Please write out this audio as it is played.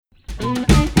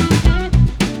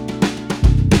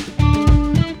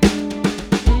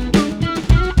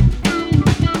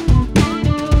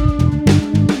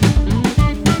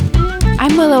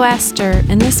Rachel Astor,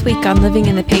 and this week on Living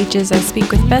in the Pages, I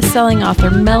speak with best-selling author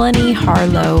Melanie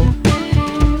Harlow.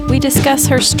 We discuss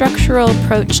her structural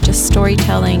approach to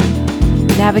storytelling,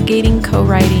 navigating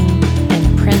co-writing,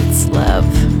 and Prince love.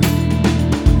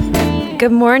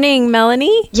 Good morning,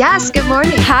 Melanie. Yes, good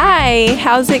morning. Hi,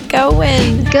 how's it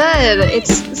going? Good.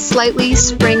 It's slightly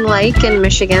spring-like in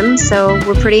Michigan, so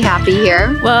we're pretty happy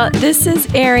here. Well, this is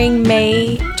airing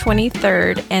May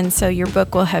 23rd, and so your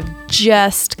book will have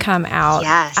just come out.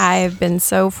 Yes. I've been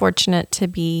so fortunate to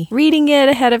be reading it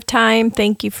ahead of time.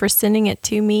 Thank you for sending it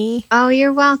to me. Oh,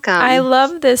 you're welcome. I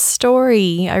love this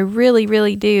story. I really,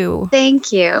 really do.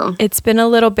 Thank you. It's been a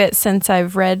little bit since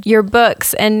I've read your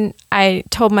books, and I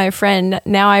told my friend,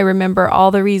 now I remember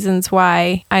all the reasons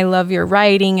why I love your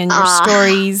writing and your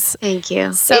stories. Thank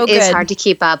you. So It is good. hard to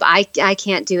keep up. I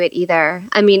can't do it either.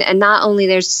 I mean, and not only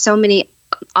there's so many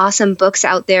awesome books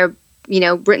out there, you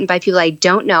know, written by people I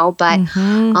don't know, but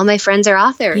all my friends are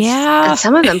authors. Yeah. And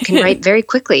some of them can write very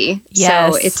quickly.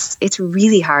 Yes. So it's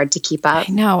really hard to keep up.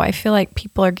 I know. I feel like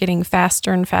people are getting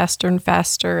faster and faster and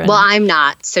faster. And Well, I'm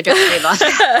not, so don't worry about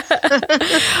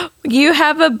that. you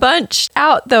have a bunch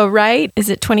out though, right? Is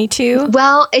it 22?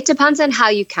 Well, it depends on how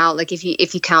you count. Like if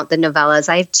you count the novellas,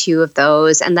 I have 2 of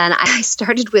those. And then I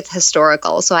started with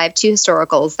historical. So I have 2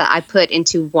 historicals that I put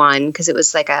into one because it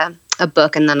was like a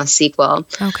book and then a sequel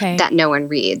that no one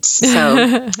reads.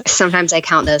 So sometimes I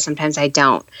count those, sometimes I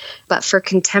don't. But for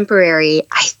contemporary,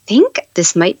 I think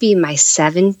this might be my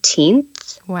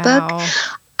 17th book.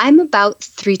 I'm about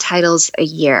 3 titles a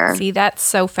year. See, that's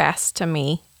so fast to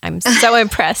me. I'm so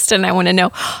impressed, and I want to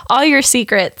know all your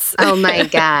secrets. Oh my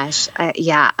gosh.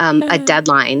 A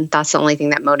deadline. That's the only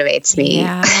thing that motivates me.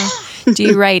 Yeah. Do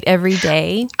you write every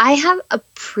day? I have a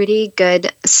pretty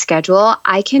good schedule.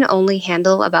 I can only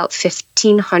handle about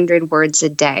 1,500 words a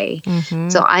day. Mm-hmm.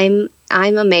 So I'm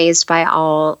amazed by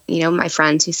all, my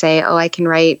friends who say, oh, I can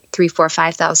write 3,000,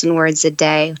 4,000, 5,000 words a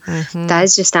day. Mm-hmm. That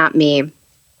is just not me.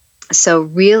 So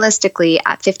realistically,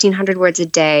 at 1,500 words a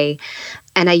day,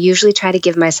 and I usually try to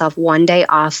give myself 1 day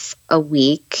off a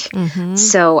week. Mm-hmm.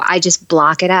 So I just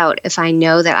block it out. If I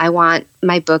know that I want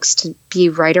my books to be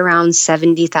right around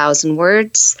 70,000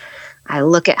 words, I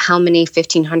look at how many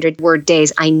 1,500 word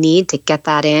days I need to get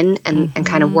that in and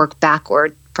kind of work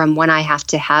backward from when I have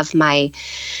to have my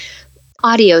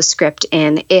audio script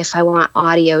in if I want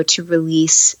audio to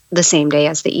release the same day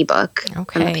as the ebook and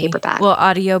the paperback. Will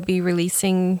audio be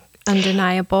releasing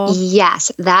Undeniable?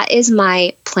 Yes, that is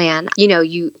my plan.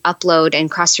 You upload and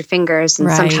cross your fingers,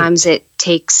 and sometimes it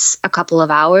takes a couple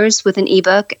of hours with an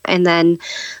ebook. And then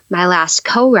my last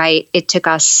co-write, it took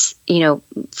us, for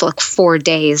like 4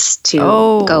 days to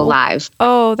go live.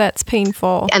 Oh, that's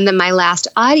painful. And then my last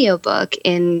audiobook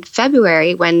in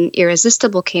February, when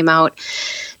Irresistible came out,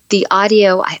 the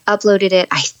audio, I uploaded it,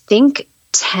 I think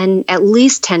at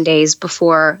least 10 days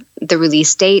before the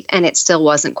release date, and it still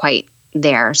wasn't quite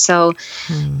there. So,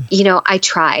 I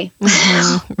try.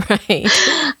 Right.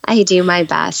 I do my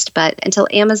best, but until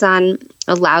Amazon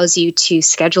allows you to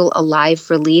schedule a live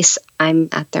release, I'm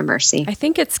at their mercy. I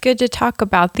think it's good to talk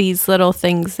about these little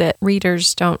things that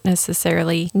readers don't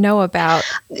necessarily know about.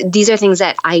 These are things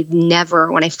that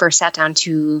when I first sat down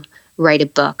to write a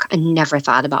book, I never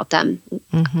thought about them,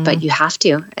 but you have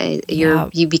to.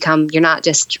 You're not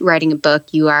just writing a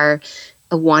book, you are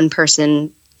a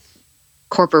one-person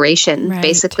corporation,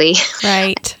 basically.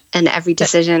 Right. And every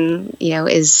decision,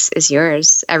 is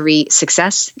yours. Every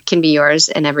success can be yours,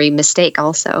 and every mistake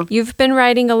also. You've been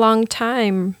writing a long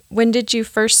time. When did you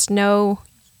first know?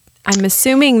 I'm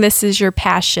assuming this is your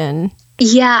passion.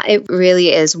 Yeah, it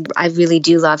really is. I really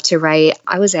do love to write.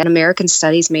 I was an American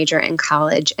Studies major in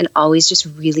college and always just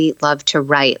really loved to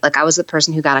write. Like I was the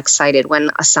person who got excited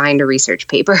when assigned a research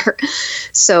paper.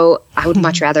 So I would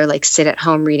much rather sit at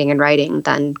home reading and writing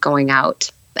than going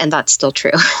out. And that's still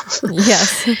true.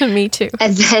 Yes, me too.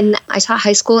 And then I taught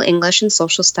high school English and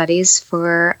social studies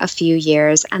for a few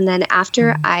years. And then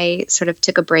after I sort of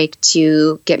took a break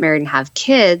to get married and have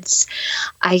kids,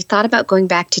 I thought about going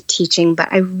back to teaching, but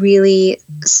I really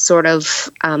sort of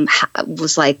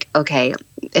was like, okay,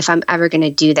 if I'm ever going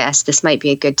to do this might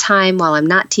be a good time while I'm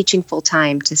not teaching full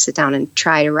time to sit down and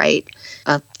try to write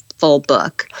a full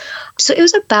book. So it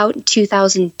was about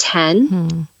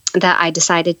 2010 that I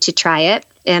decided to try it.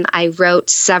 And I wrote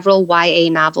several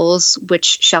YA novels,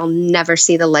 which shall never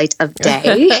see the light of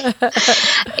day,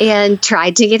 and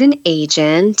tried to get an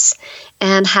agent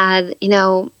and had,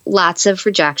 lots of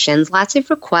rejections, lots of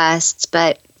requests,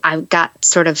 but I got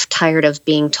sort of tired of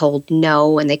being told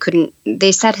no, and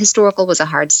they said historical was a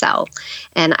hard sell.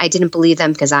 And I didn't believe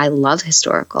them because I love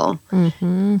historical.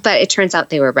 Mm-hmm. But it turns out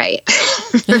they were right.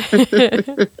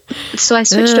 So I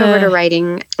switched over to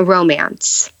writing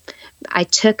romance. I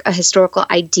took a historical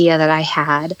idea that I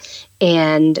had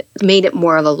and made it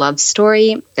more of a love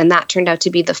story. And that turned out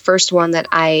to be the first one that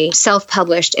I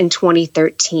self-published in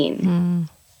 2013. Mm.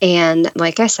 And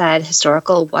like I said,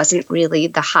 historical wasn't really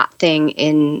the hot thing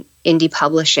in indie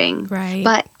publishing. Right.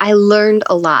 But I learned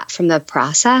a lot from the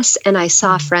process, and I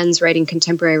saw friends writing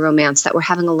contemporary romance that were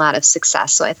having a lot of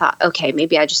success. So I thought, okay,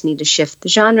 maybe I just need to shift the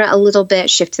genre a little bit,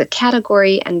 shift the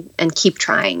category, and keep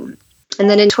trying. And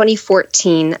then in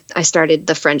 2014, I started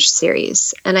the French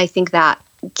series. And I think that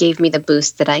gave me the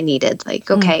boost that I needed. Like,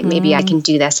 okay, maybe I can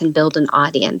do this and build an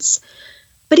audience.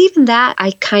 But even that,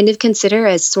 I kind of consider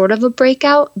as sort of a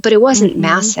breakout, but it wasn't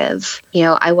massive. You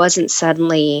know, I wasn't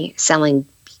suddenly selling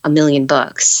 1 million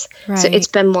books. Right. So it's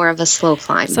been more of a slow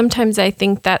climb. Sometimes I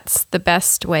think that's the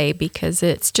best way because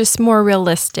it's just more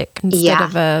realistic instead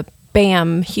of a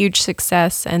bam, huge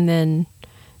success. And then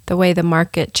the way the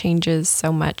market changes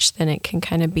so much, then it can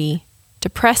kind of be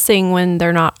depressing when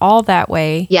they're not all that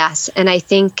way. Yes. And I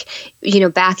think, you know,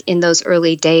 back in those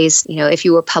early days, you know, if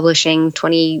you were publishing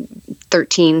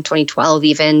 2013, 2012,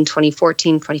 even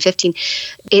 2014, 2015,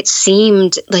 it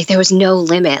seemed like there was no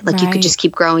limit. Like you could just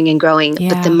keep growing and growing.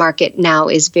 Yeah. But the market now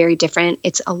is very different.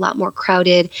 It's a lot more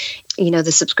crowded. You know,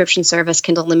 the subscription service,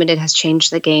 Kindle Unlimited, has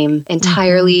changed the game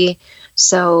entirely.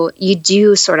 So you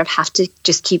do sort of have to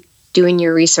just keep doing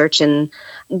your research and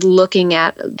looking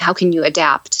at how can you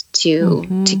adapt to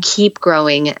keep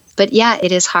growing. But yeah,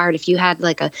 it is hard. If you had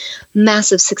like a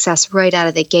massive success right out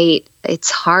of the gate,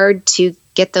 it's hard to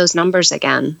get those numbers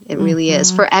again. It really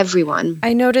is for everyone.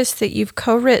 I noticed that you've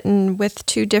co-written with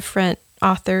 2 different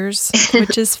authors,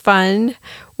 which is fun.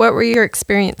 What were your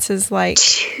experiences like?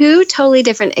 2 totally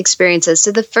different experiences.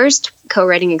 So the first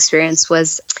co-writing experience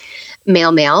was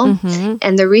Male.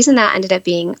 And the reason that ended up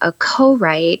being a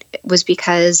co-write was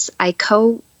because I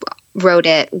co-wrote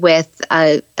it with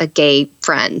a gay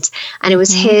friend. And it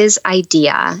was his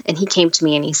idea. And he came to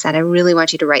me and he said, I really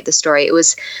want you to write the story. It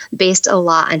was based a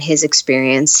lot on his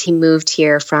experience. He moved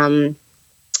here from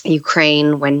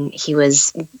Ukraine when he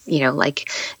was, you know,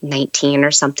 like 19 or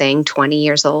something, 20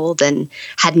 years old, and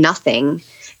had nothing.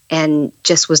 And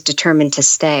just was determined to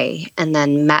stay, and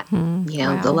then met, you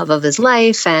know, the love of his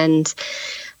life. And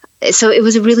so it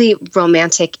was a really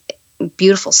romantic,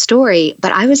 beautiful story,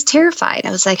 but I was terrified.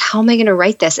 I was like, how am I going to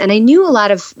write this? And I knew a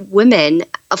lot of women,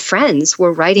 friends,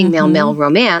 were writing male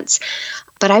romance,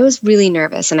 but I was really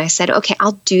nervous. And I said, okay,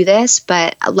 I'll do this,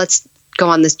 but let's go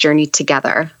on this journey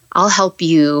together. I'll help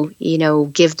you, you know,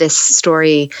 give this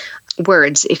story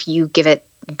words if you give it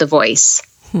the voice.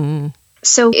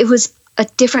 So it was a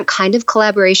different kind of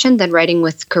collaboration than writing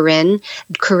with Corinne.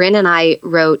 Corinne and I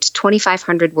wrote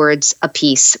 2,500 words a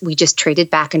piece. We just traded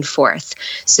back and forth.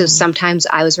 So sometimes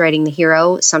I was writing the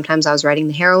hero, sometimes I was writing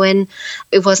the heroine.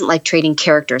 It wasn't like trading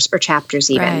characters or chapters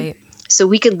even. Right. So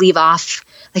we could leave off,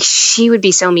 like she would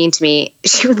be so mean to me.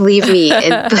 She would leave me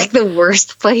in like the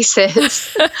worst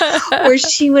places, or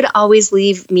she would always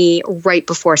leave me right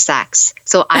before sex.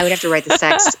 So I would have to write the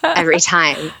sex every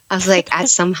time. I was like,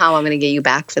 somehow I'm going to get you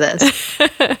back for this.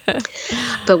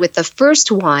 But with the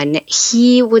first one,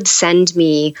 he would send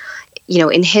me, you know,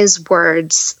 in his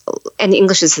words, and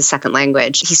English is his second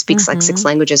language. He speaks like 6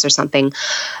 languages or something.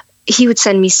 He would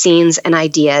send me scenes and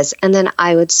ideas, and then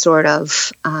I would sort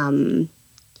of,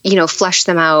 you know, flesh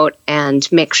them out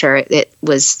and make sure it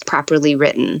was properly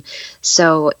written.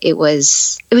 So it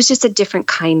was just a different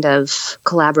kind of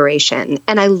collaboration.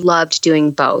 And I loved doing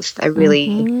both. I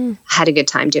really had a good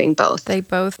time doing both. They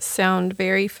both sound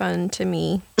very fun to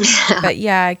me. But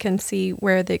yeah, I can see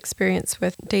where the experience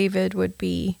with David would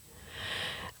be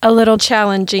a little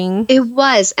challenging. It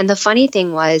was. And the funny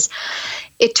thing was,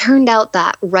 it turned out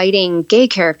that writing gay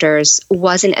characters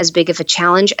wasn't as big of a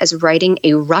challenge as writing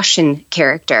a Russian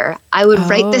character. I would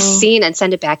write this scene and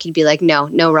send it back. He'd be like,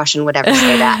 no Russian would ever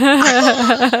say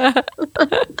that.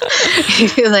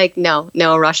 He'd be like, no,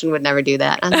 a Russian would never do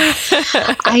that.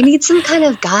 I need some kind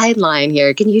of guideline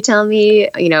here. Can you tell me,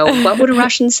 you know, what would a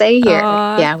Russian say here?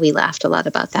 Yeah, we laughed a lot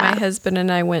about that. My husband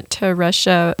and I went to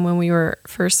Russia when we were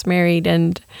first married,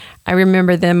 and I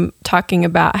remember them talking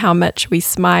about how much we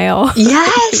smile.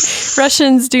 Yes.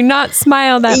 Russians do not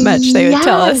smile that much, they would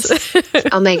tell us.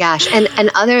 Oh my gosh. And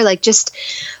other, like, just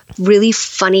really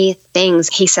funny things.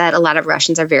 He said a lot of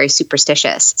Russians are very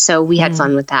superstitious. So we had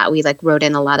fun with that. We wrote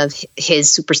in a lot of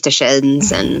his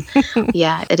superstitions, and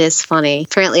yeah, it is funny.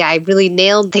 Apparently I really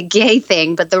nailed the gay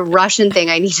thing, but the Russian thing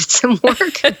I needed some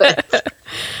work with.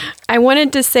 I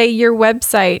wanted to say your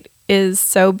website is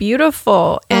so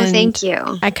beautiful. And thank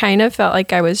you. I kind of felt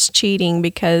like I was cheating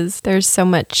because there's so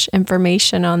much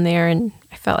information on there, and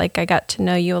I felt like I got to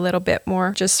know you a little bit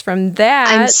more just from that.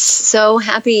 I'm so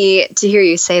happy to hear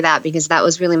you say that, because that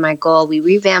was really my goal. We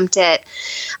revamped it.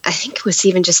 I think it was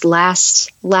even just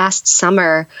last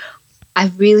summer. I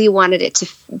really wanted it to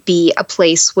be a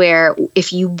place where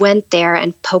if you went there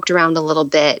and poked around a little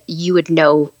bit, you would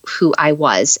know who I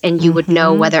was, and you would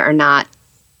know whether or not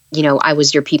I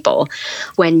was your people.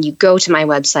 When you go to my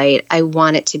website, I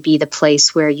want it to be the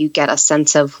place where you get a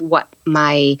sense of what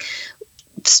my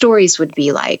stories would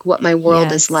be like, what my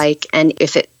world is like, and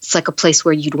if it's like a place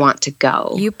where you'd want to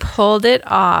go. You pulled it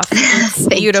off. It's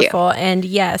beautiful. You. And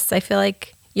yes, I feel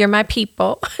like you're my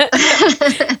people.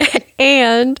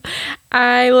 And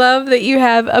I love that you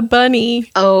have a bunny.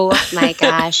 Oh my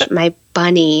gosh, my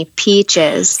bunny,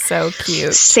 Peaches. So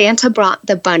cute. Santa brought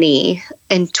the bunny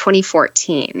in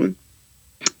 2014.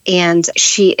 And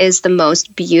she is the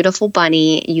most beautiful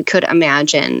bunny you could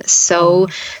imagine. So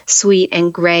sweet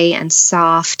and gray and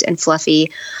soft and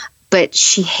fluffy, but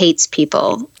she hates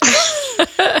people.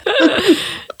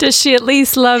 Does she at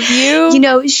least love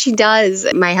you? She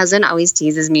does. My husband always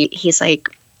teases me. He's like,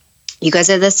 you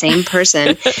guys are the same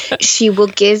person. She will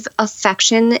give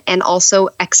affection and also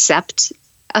accept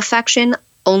affection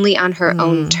only on her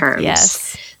own terms.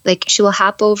 Yes. Like, she will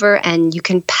hop over and you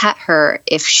can pet her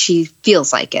if she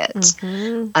feels like it.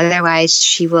 Otherwise,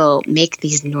 she will make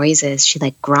these noises. She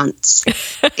grunts.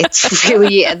 It's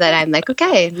really that I'm like,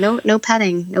 okay, no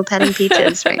petting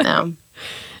Peaches right now.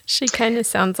 She kind of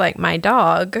sounds like my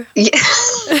dog. Yeah.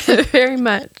 Very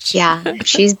much. Yeah,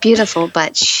 she's beautiful,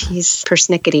 but she's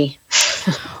persnickety.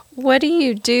 What do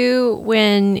you do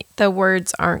when the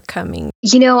words aren't coming?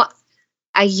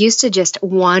 I used to just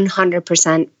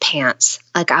 100% pants.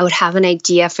 I would have an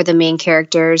idea for the main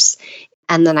characters,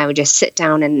 and then I would just sit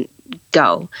down and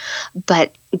go.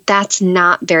 But that's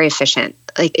not very efficient.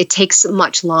 It takes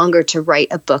much longer to write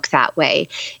a book that way.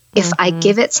 If I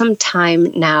give it some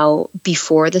time now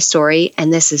before the story,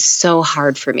 and this is so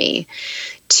hard for me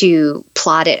to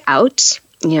plot it out,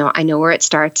 I know where it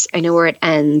starts, I know where it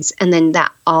ends, and then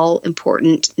that all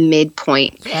important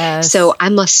midpoint. Yes. So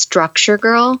I'm a structure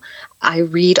girl. I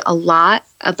read a lot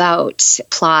about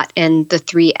plot and the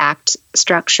 3-act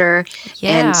structure.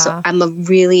 Yeah. And so I'm a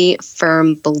really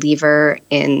firm believer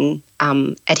in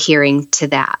adhering to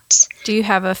that. Do you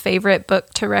have a favorite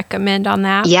book to recommend on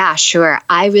that? Yeah, sure.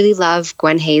 I really love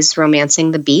Gwen Hayes' Romancing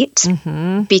the Beat,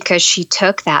 because she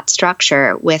took that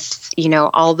structure with,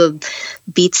 all the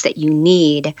beats that you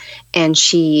need, and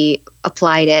she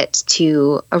applied it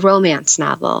to a romance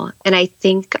novel. And I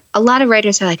think a lot of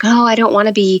writers are like, oh, I don't want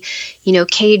to be,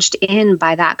 caged in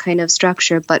by that kind of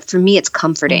structure. But for me, it's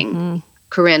comforting.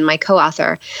 Corinne, my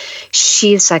co-author,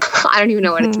 she's like, I don't even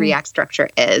know what a 3-act structure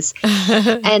is.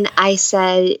 And I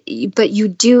said, but you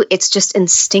do, it's just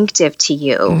instinctive to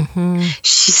you.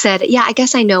 She said, yeah, I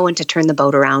guess I know when to turn the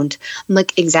boat around. I'm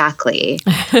like, exactly.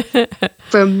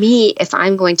 For me, if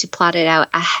I'm going to plot it out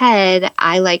ahead,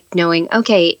 I like knowing,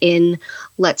 okay,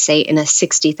 let's say in a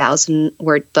 60,000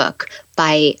 word book,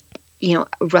 by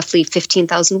roughly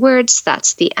 15,000 words,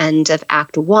 that's the end of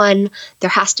Act 1. There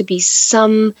has to be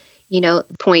some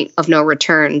point of no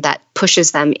return that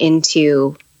pushes them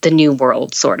into the new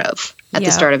world, sort of, at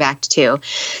the start of Act 2.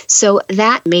 So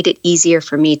that made it easier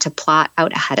for me to plot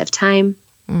out ahead of time.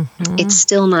 It's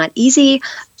still not easy,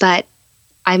 but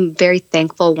I'm very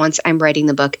thankful once I'm writing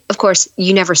the book. Of course,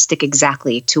 you never stick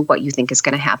exactly to what you think is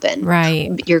going to happen.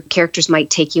 Right. Your characters might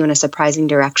take you in a surprising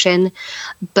direction,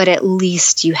 but at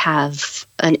least you have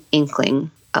an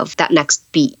inkling of that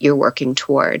next beat you're working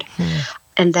toward.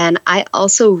 And then I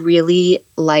also really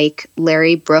like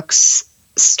Larry Brooks'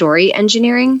 story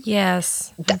engineering.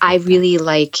 Yes. I really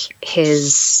like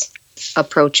his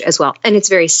approach as well. And it's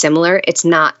very similar. It's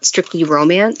not strictly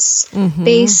romance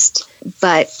based,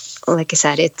 but like I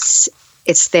said, it's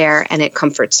there and it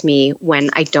comforts me when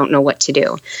I don't know what to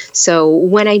do. So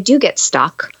when I do get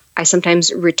stuck, I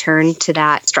sometimes return to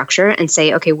that structure and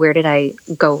say, okay, where did I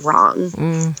go wrong?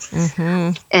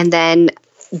 And then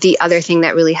the other thing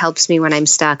that really helps me when I'm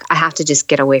stuck, I have to just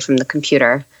get away from the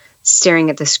computer. Staring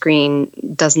at the screen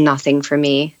does nothing for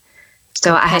me.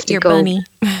 So I have to go. Bunny.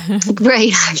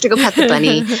 Right. I have to go pet the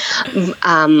bunny.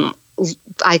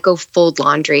 I go fold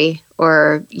laundry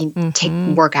or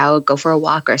work out, go for a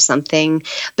walk or something.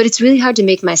 But it's really hard to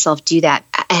make myself do that.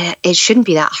 And it shouldn't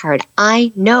be that hard.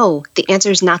 I know the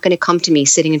answer is not going to come to me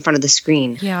sitting in front of the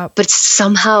screen. Yeah. But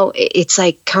somehow it's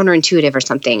like counterintuitive or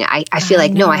something. I feel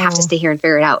like, no, I have to stay here and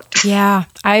figure it out. Yeah.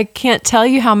 I can't tell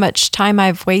you how much time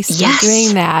I've wasted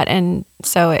doing that. And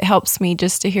so it helps me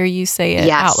just to hear you say it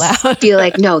out loud. I feel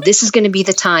like, no, this is going to be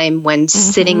the time when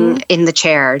sitting in the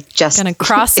chair just going to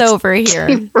cross over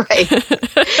here. Right.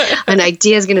 An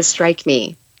idea is going to strike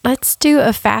me. Let's do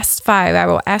a fast 5. I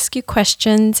will ask you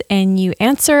questions and you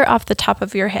answer off the top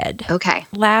of your head. Okay.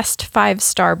 Last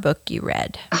 5-star book you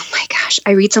read. Oh my gosh.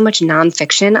 I read so much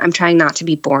nonfiction. I'm trying not to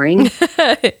be boring.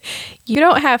 You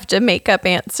don't have to make up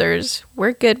answers.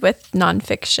 We're good with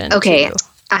nonfiction. Okay. Too.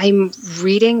 I'm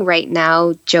reading right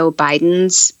now Joe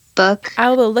Biden's book.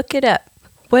 I will look it up.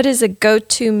 What is a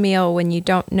go-to meal when you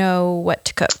don't know what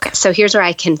to cook? So here's where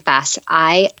I confess.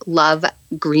 I love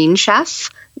Green Chef,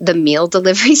 the meal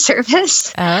delivery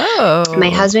service. Oh. My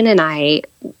husband and I,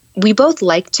 we both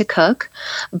like to cook,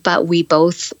 but we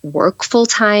both work full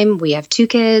time. We have 2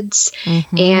 kids.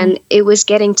 And it was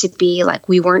getting to be like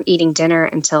we weren't eating dinner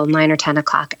until 9 or 10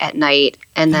 o'clock at night.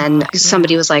 And then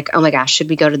somebody was like, oh my gosh, should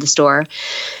we go to the store?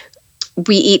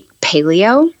 We eat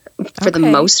paleo for the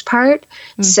most part.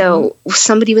 So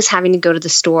somebody was having to go to the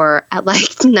store at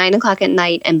like 9 o'clock at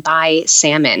night and buy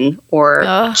salmon or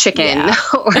chicken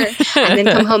and then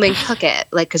come home and cook it.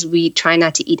 Like, because we try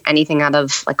not to eat anything out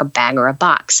of like a bag or a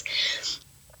box.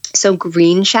 So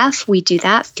Green Chef, we do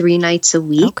that 3 nights a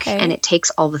week and it takes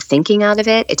all the thinking out of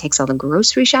it. It takes all the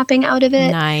grocery shopping out of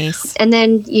it. Nice. And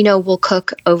then, we'll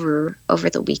cook over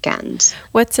the weekend.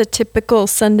 What's a typical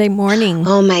Sunday morning?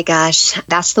 Oh my gosh.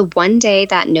 That's the one day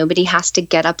that nobody has to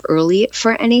get up early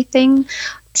for anything.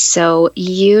 So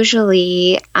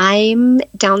usually I'm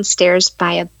downstairs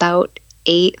by about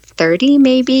 8:30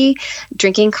 maybe,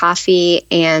 drinking coffee,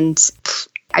 and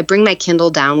I bring my Kindle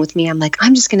down with me. I'm like,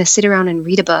 I'm just going to sit around and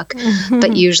read a book.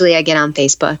 But usually I get on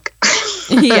Facebook.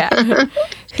 Yeah.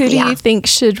 Who do you think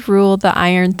should rule the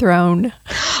Iron Throne?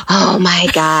 Oh my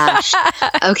gosh.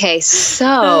 Okay,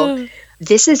 so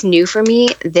this is new for me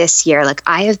this year. Like,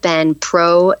 I have been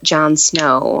pro Jon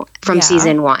Snow from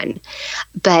season 1,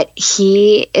 but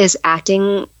he is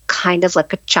acting kind of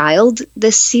like a child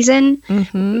this season.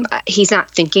 He's not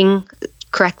thinking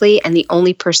correctly, and the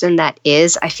only person that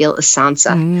is, I feel, is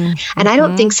Sansa. And I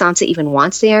don't think Sansa even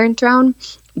wants the Iron Throne,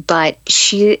 but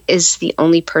she is the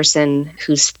only person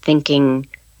who's thinking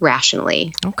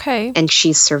rationally. Okay. And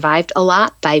she's survived a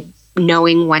lot by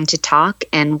knowing when to talk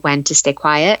and when to stay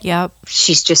quiet. Yep.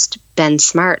 She's just been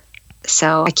smart.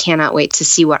 So I cannot wait to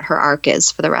see what her arc is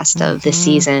for the rest of the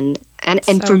season. And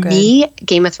So for good. me,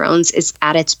 Game of Thrones is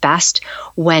at its best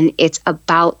when it's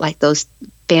about like those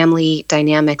family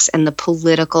dynamics and the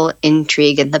political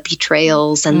intrigue and the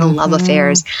betrayals and the love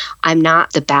affairs. I'm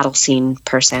not the battle scene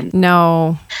person.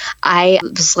 No. I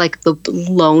was like the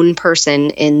lone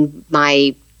person in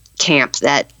my camp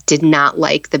that did not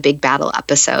like the big battle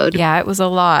episode. Yeah, it was a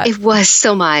lot. It was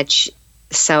so much.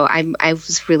 So I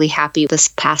was really happy this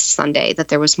past Sunday that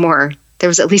there was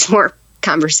at least more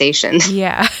conversation.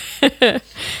 Yeah.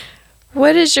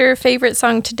 What is your favorite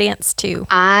song to dance to?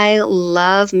 I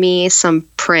love me some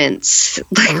Prince,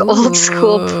 like old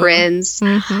school Prince.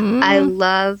 I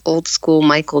love old school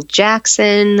Michael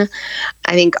Jackson.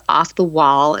 I think Off the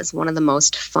Wall is one of the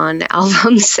most fun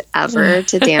albums ever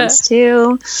to dance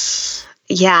to.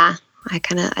 Yeah,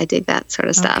 I dig that sort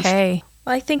of stuff. Okay.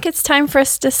 Well, I think it's time for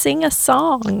us to sing a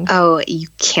song. Oh, you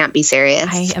can't be serious.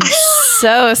 I am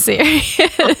so serious.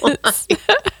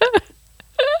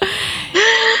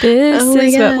 This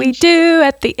is what we do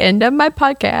at the end of my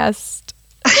podcast.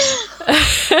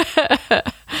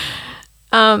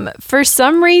 For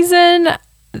some reason,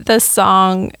 the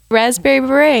song Raspberry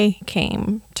Beret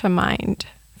came to mind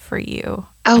for you.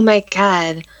 Oh my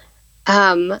God.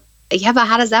 Yeah, but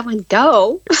how does that one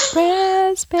go?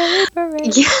 Raspberry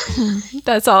Beret. Yeah.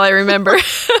 That's all I remember.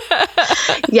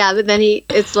 Yeah, but then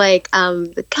it's like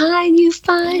the kind you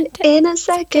find in a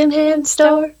secondhand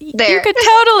store. There. You could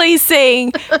totally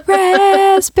sing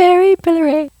Raspberry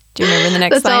Beret. Do you remember the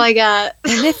next That's line? all I got.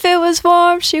 And if it was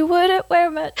warm, she wouldn't wear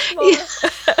much more.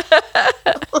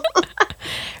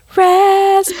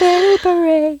 Raspberry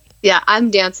Beret. Yeah,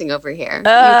 I'm dancing over here. You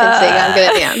can sing. I'm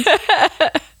going to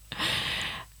dance.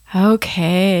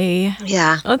 Okay.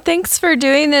 Yeah. Well, thanks for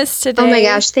doing this today. Oh my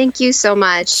gosh, thank you so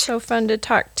much. So fun to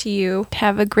talk to you.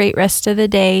 Have a great rest of the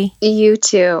day. You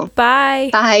too. Bye.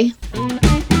 Bye.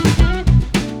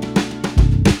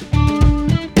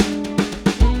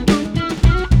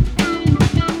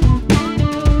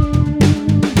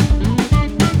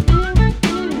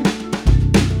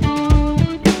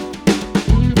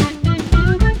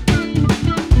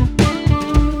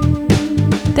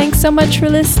 Thanks so much for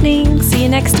listening. See you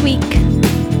next week.